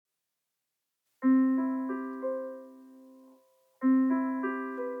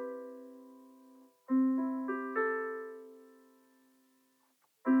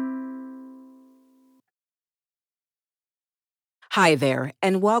Hi there,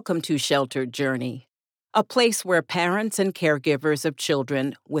 and welcome to Sheltered Journey, a place where parents and caregivers of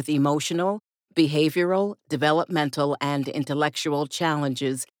children with emotional, behavioral, developmental, and intellectual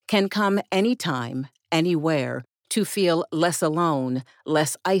challenges can come anytime, anywhere, to feel less alone,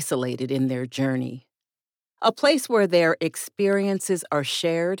 less isolated in their journey. A place where their experiences are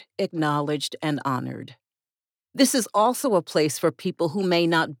shared, acknowledged, and honored. This is also a place for people who may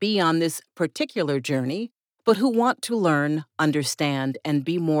not be on this particular journey, but who want to learn, understand, and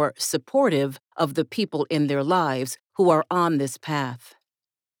be more supportive of the people in their lives who are on this path.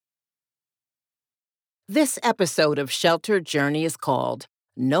 This episode of Sheltered Journey is called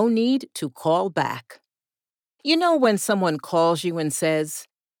No Need to Call Back. You know when someone calls you and says,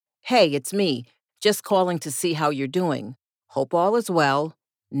 "Hey, it's me, just calling to see how you're doing. Hope all is well.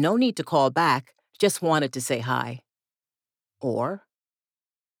 No need to call back, just wanted to say hi." Or,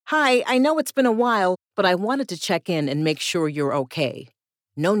 "Hi, I know it's been a while, but I wanted to check in and make sure you're okay.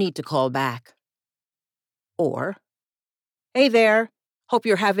 No need to call back." Or, "Hey there, hope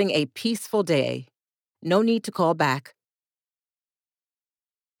you're having a peaceful day. No need to call back."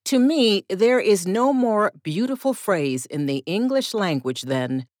 To me, there is no more beautiful phrase in the English language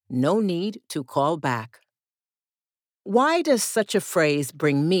than "no need to call back." Why does such a phrase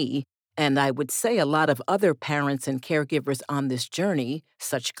bring me, and I would say a lot of other parents and caregivers on this journey,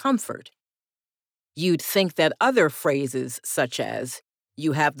 such comfort? You'd think that other phrases such as,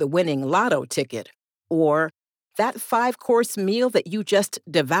 "You have the winning lotto ticket," or "That five-course meal that you just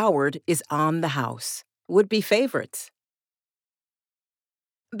devoured is on the house," would be favorites.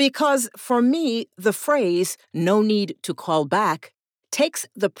 Because for me, the phrase, "no need to call back," takes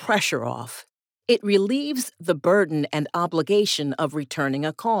the pressure off. It relieves the burden and obligation of returning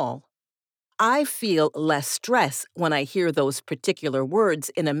a call. I feel less stress when I hear those particular words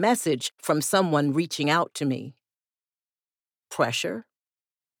in a message from someone reaching out to me. Pressure,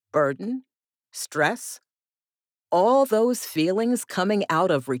 burden, stress, all those feelings coming out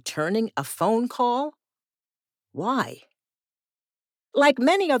of returning a phone call? Why? Like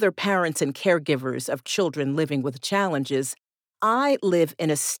many other parents and caregivers of children living with challenges, I live in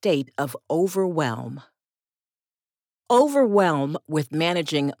a state of overwhelm. Overwhelm with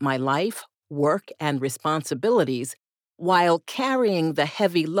managing my life, work, and responsibilities while carrying the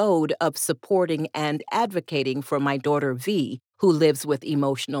heavy load of supporting and advocating for my daughter V, who lives with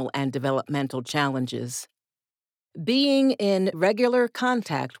emotional and developmental challenges. Being in regular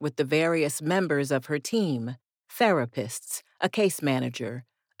contact with the various members of her team, therapists, a case manager,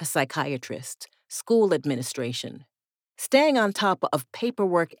 a psychiatrist, school administration. Staying on top of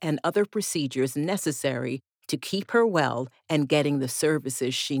paperwork and other procedures necessary to keep her well and getting the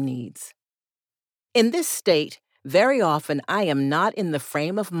services she needs. In this state, very often I am not in the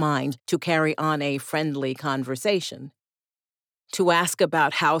frame of mind to carry on a friendly conversation, to ask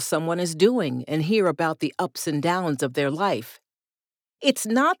about how someone is doing and hear about the ups and downs of their life. It's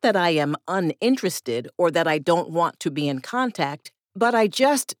not that I am uninterested or that I don't want to be in contact, but I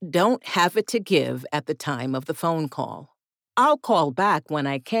just don't have it to give at the time of the phone call. I'll call back when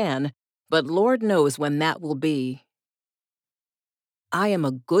I can, but Lord knows when that will be. I am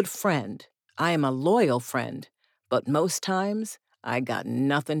a good friend. I am a loyal friend, but most times I got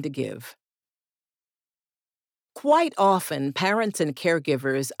nothing to give. Quite often, parents and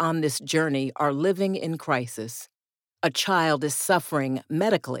caregivers on this journey are living in crisis. A child is suffering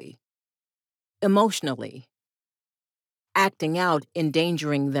medically, emotionally, acting out,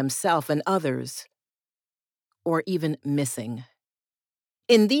 endangering themselves and others, or even missing.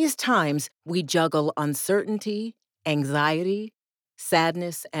 In these times, we juggle uncertainty, anxiety,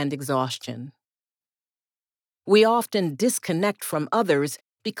 sadness, and exhaustion. We often disconnect from others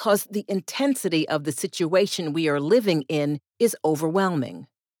because the intensity of the situation we are living in is overwhelming.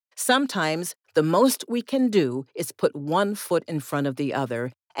 Sometimes, the most we can do is put one foot in front of the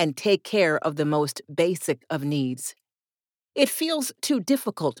other and take care of the most basic of needs. It feels too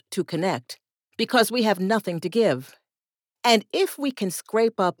difficult to connect because we have nothing to give. And if we can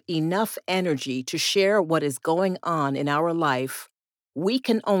scrape up enough energy to share what is going on in our life, we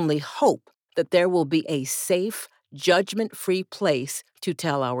can only hope that there will be a safe, judgment-free place to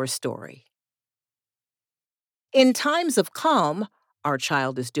tell our story. In times of calm, our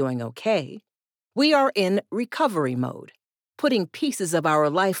child is doing okay, we are in recovery mode, putting pieces of our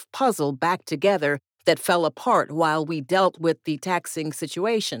life puzzle back together that fell apart while we dealt with the taxing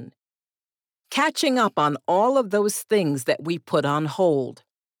situation. Catching up on all of those things that we put on hold,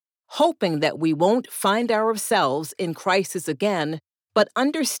 hoping that we won't find ourselves in crisis again, but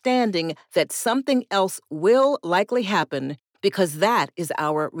understanding that something else will likely happen because that is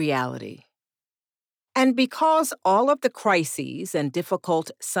our reality. And because all of the crises and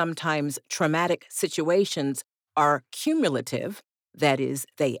difficult, sometimes traumatic situations are cumulative, that is,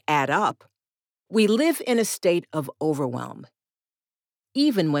 they add up, we live in a state of overwhelm,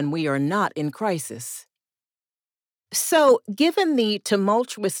 even when we are not in crisis. So, given the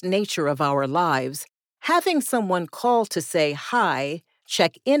tumultuous nature of our lives, having someone call to say hi,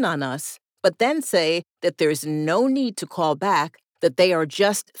 check in on us, but then say that there's no need to call back, that they are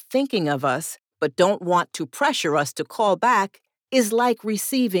just thinking of us, but don't want to pressure us to call back, is like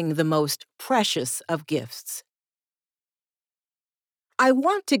receiving the most precious of gifts. I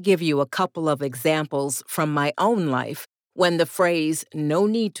want to give you a couple of examples from my own life when the phrase, no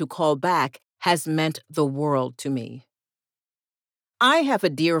need to call back, has meant the world to me. I have a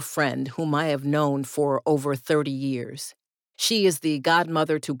dear friend whom I have known for over 30 years. She is the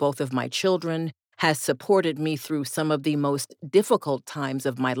godmother to both of my children, has supported me through some of the most difficult times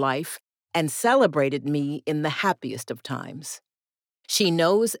of my life, and celebrated me in the happiest of times. She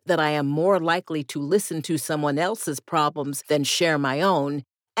knows that I am more likely to listen to someone else's problems than share my own,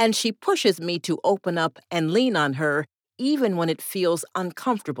 and she pushes me to open up and lean on her even when it feels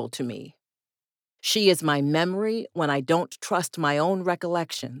uncomfortable to me. She is my memory when I don't trust my own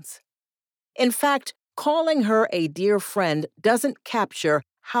recollections. In fact, calling her a dear friend doesn't capture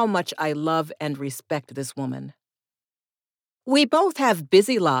how much I love and respect this woman. We both have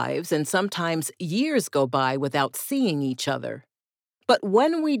busy lives, and sometimes years go by without seeing each other. But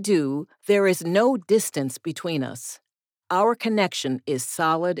when we do, there is no distance between us. Our connection is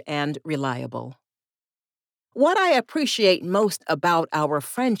solid and reliable. What I appreciate most about our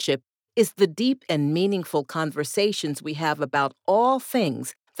friendship is the deep and meaningful conversations we have about all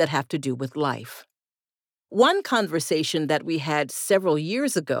things that have to do with life. One conversation that we had several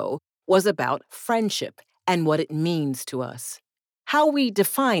years ago was about friendship and what it means to us, how we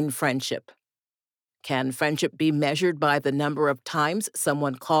define friendship. Can friendship be measured by the number of times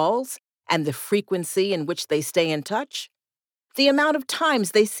someone calls and the frequency in which they stay in touch? The amount of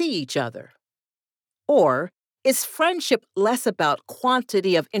times they see each other? Or is friendship less about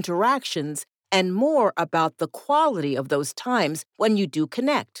quantity of interactions and more about the quality of those times when you do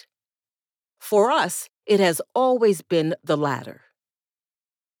connect? For us, it has always been the latter.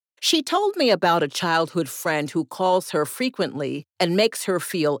 She told me about a childhood friend who calls her frequently and makes her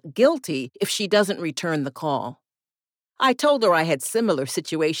feel guilty if she doesn't return the call. I told her I had similar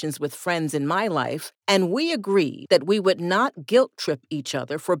situations with friends in my life, and we agreed that we would not guilt trip each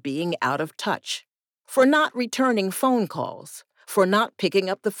other for being out of touch, for not returning phone calls, for not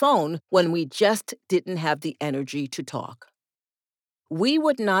picking up the phone when we just didn't have the energy to talk. We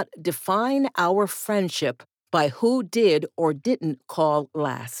would not define our friendship by who did or didn't call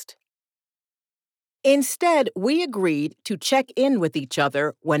last. Instead, we agreed to check in with each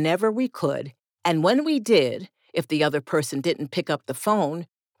other whenever we could, and when we did, if the other person didn't pick up the phone,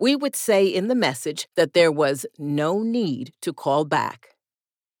 we would say in the message that there was no need to call back.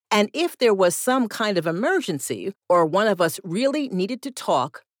 And if there was some kind of emergency or one of us really needed to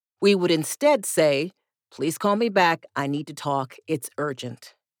talk, we would instead say, "Please call me back. I need to talk. It's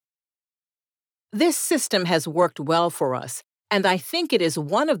urgent." This system has worked well for us, and I think it is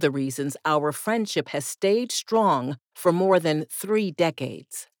one of the reasons our friendship has stayed strong for more than 3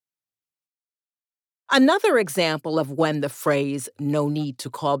 decades. Another example of when the phrase, no need to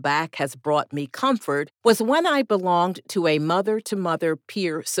call back, has brought me comfort was when I belonged to a mother-to-mother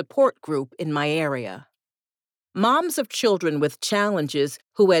peer support group in my area. Moms of children with challenges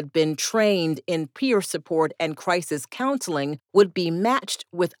who had been trained in peer support and crisis counseling would be matched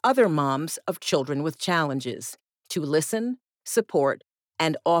with other moms of children with challenges to listen, support,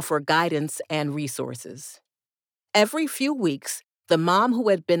 and offer guidance and resources. Every few weeks, the mom who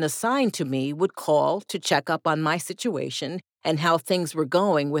had been assigned to me would call to check up on my situation and how things were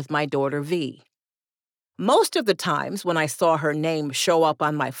going with my daughter V. Most of the times when I saw her name show up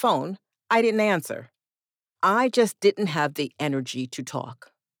on my phone, I didn't answer. I just didn't have the energy to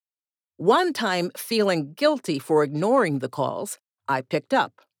talk. One time, feeling guilty for ignoring the calls, I picked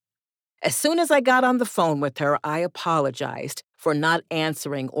up. As soon as I got on the phone with her, I apologized for not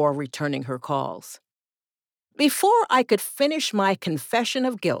answering or returning her calls. Before I could finish my confession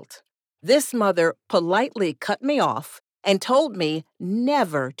of guilt, this mother politely cut me off and told me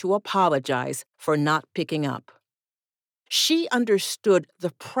never to apologize for not picking up. She understood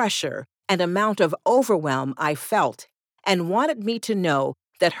the pressure and amount of overwhelm I felt and wanted me to know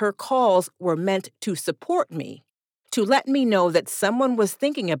that her calls were meant to support me, to let me know that someone was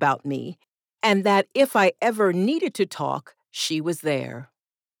thinking about me, and that if I ever needed to talk, she was there.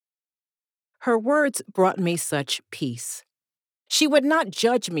 Her words brought me such peace. She would not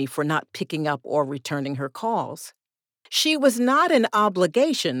judge me for not picking up or returning her calls. She was not an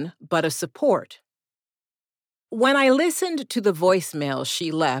obligation, but a support. When I listened to the voicemail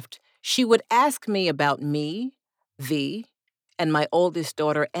she left, she would ask me about me, V, and my oldest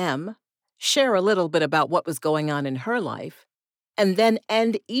daughter, M, share a little bit about what was going on in her life, and then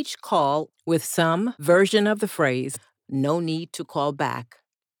end each call with some version of the phrase, "No need to call back.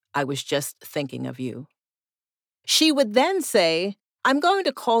 I was just thinking of you." She would then say, "I'm going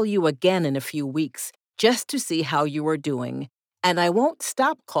to call you again in a few weeks just to see how you are doing, and I won't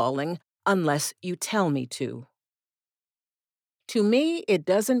stop calling unless you tell me to." To me, it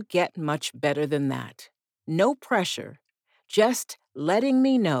doesn't get much better than that. No pressure, just letting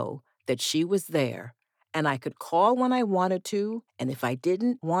me know that she was there, and I could call when I wanted to, and if I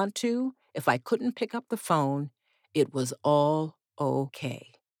didn't want to, if I couldn't pick up the phone, it was all okay.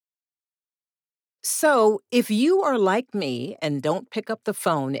 So, if you are like me and don't pick up the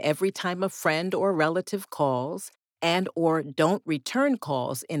phone every time a friend or relative calls and or don't return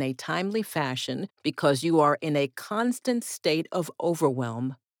calls in a timely fashion because you are in a constant state of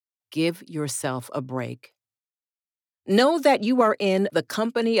overwhelm, give yourself a break. Know that you are in the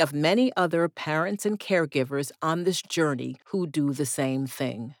company of many other parents and caregivers on this journey who do the same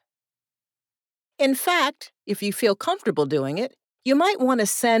thing. In fact, if you feel comfortable doing it, you might want to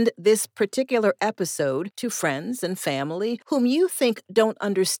send this particular episode to friends and family whom you think don't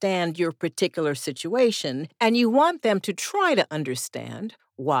understand your particular situation, and you want them to try to understand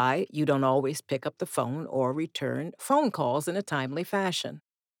why you don't always pick up the phone or return phone calls in a timely fashion.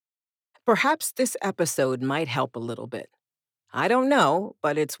 Perhaps this episode might help a little bit. I don't know,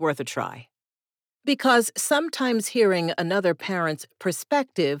 but it's worth a try. Because sometimes hearing another parent's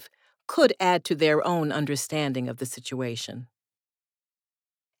perspective could add to their own understanding of the situation.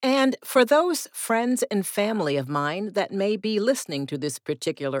 And for those friends and family of mine that may be listening to this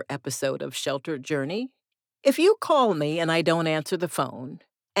particular episode of Sheltered Journey, if you call me and I don't answer the phone,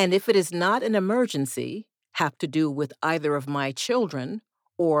 and if it is not an emergency, have to do with either of my children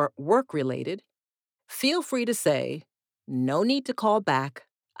or work related, feel free to say, "No need to call back.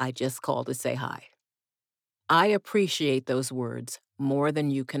 I just called to say hi." I appreciate those words more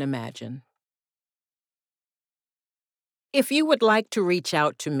than you can imagine. If you would like to reach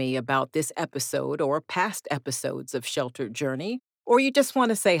out to me about this episode or past episodes of Sheltered Journey, or you just want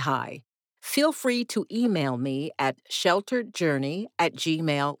to say hi, feel free to email me at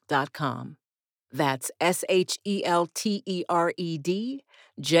shelteredjourney@gmail.com. That's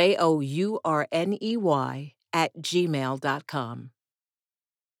SHELTEREDJOURNEY@gmail.com.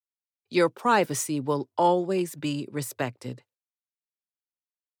 Your privacy will always be respected.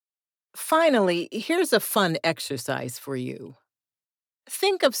 Finally, here's a fun exercise for you.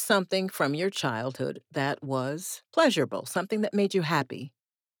 Think of something from your childhood that was pleasurable, something that made you happy.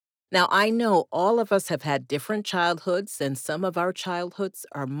 Now, I know all of us have had different childhoods, and some of our childhoods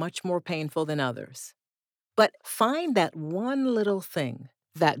are much more painful than others. But find that one little thing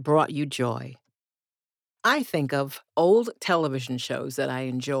that brought you joy. I think of old television shows that I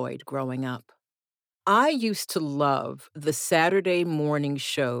enjoyed growing up. I used to love the Saturday morning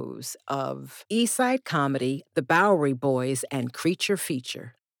shows of Eastside Comedy, The Bowery Boys, and Creature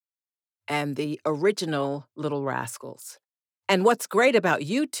Feature, and the original Little Rascals. And what's great about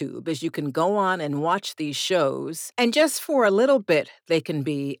YouTube is you can go on and watch these shows, and just for a little bit, they can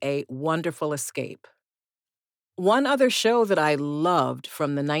be a wonderful escape. One other show that I loved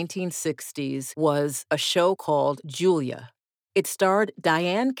from the 1960s was a show called Julia. It starred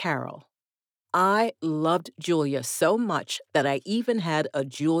Diane Carroll. I loved Julia so much that I even had a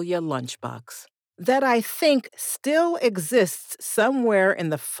Julia lunchbox that I think still exists somewhere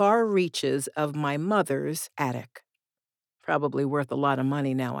in the far reaches of my mother's attic. Probably worth a lot of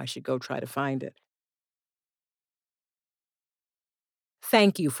money now. I should go try to find it.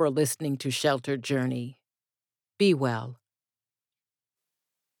 Thank you for listening to Sheltered Journey. Be well.